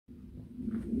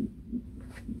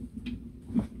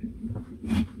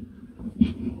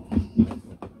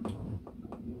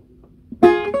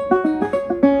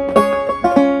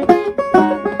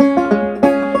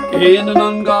In an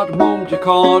unguarded moment you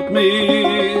caught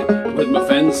me with my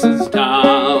fences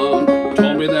down.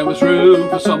 Told me there was room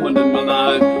for someone in my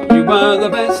life. You were the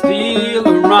best deal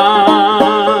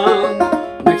around.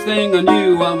 Next thing I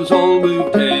knew I was all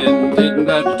moved in. Didn't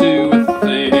have to do a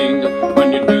thing.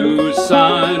 When you lose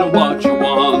sight of what you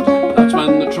want, that's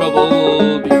when the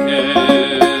trouble begins.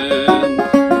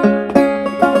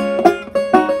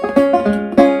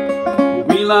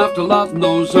 We laughed a lot in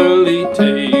those early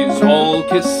days, all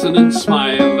kissing and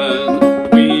smiling.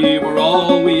 We were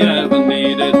all we ever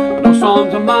needed, no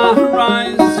storms on my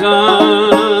horizon.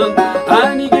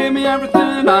 And you gave me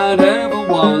everything I'd ever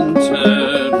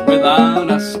wanted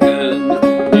without asking.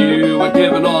 You had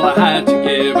given all I had to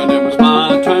give, and it was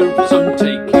my turn for some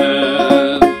taking.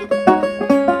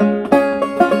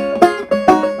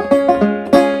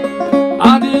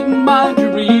 I didn't mind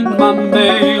you reading my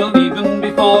mail even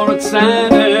before it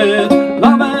said it.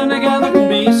 Loving together can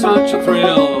be such a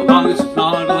thrill, long as it's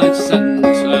not a life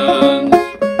sentence.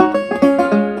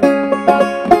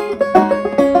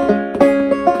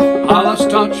 I lost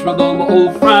touch with all my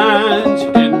old friends.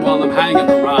 You didn't want them hanging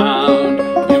around.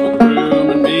 You were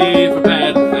grooming me for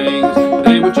better things.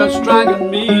 They were just dragging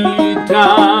me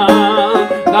down.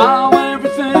 Now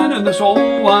everything in this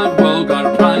whole wide world got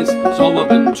a price, so I've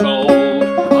been told.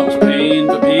 I was paying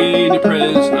for being a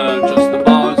prisoner, just the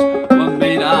bars were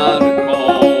made out of gold.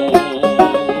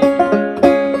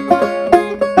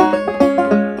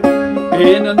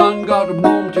 In an unguarded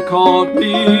moment you caught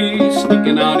me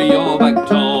sneaking out of your back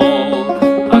door.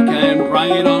 I can't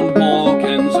write on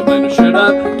walking something I should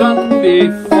have done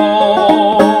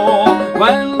before.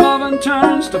 When loving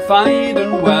turns to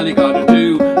fighting, well, you gotta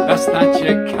do best that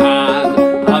you can.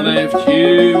 I left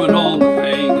you and all the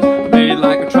things made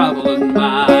like a traveling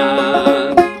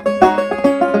man.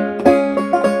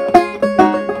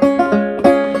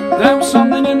 There was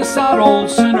something in the sad old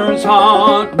sinner's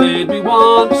heart made me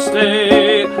want to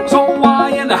stay. So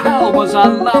why in the hell was I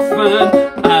laughing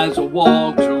as I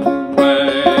walked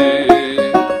away?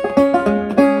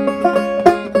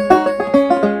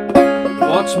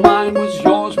 What's mine was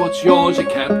yours, what's yours you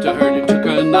kept. I heard you took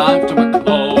a knife to my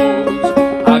clothes.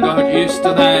 I got used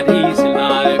to that easy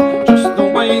life, just the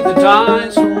way the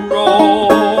dice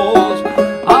rolls.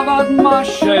 I've had my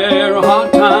share of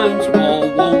hard times, war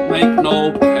won't make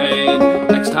no pain.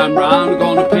 Next time round I'm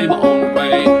gonna pay my own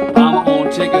way, buy my own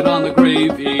ticket on the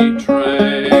gravy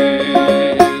train.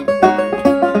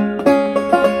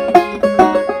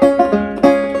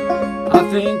 I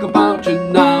think about you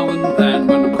now and then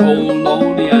when I'm cold,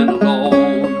 lonely and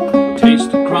alone.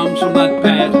 Tasting crumbs from that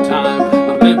bad time.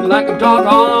 I'm living like a dog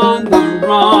on the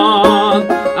run.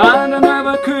 And I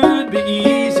never could be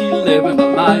easy living a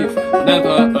life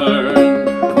never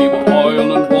earned. We were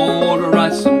oil and water,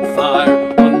 ice and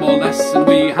fire. One more lesson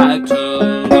we had to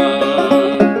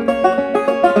learn.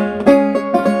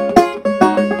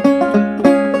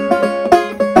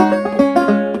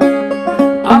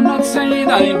 I'm not saying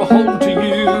I'm beholden to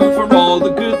you for all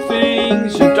the good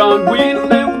things you've done. We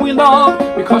live, we love,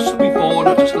 because we thought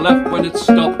it just left when it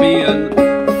stopped being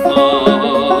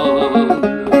fun.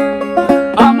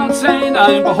 I'm not saying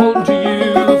I'm beholden to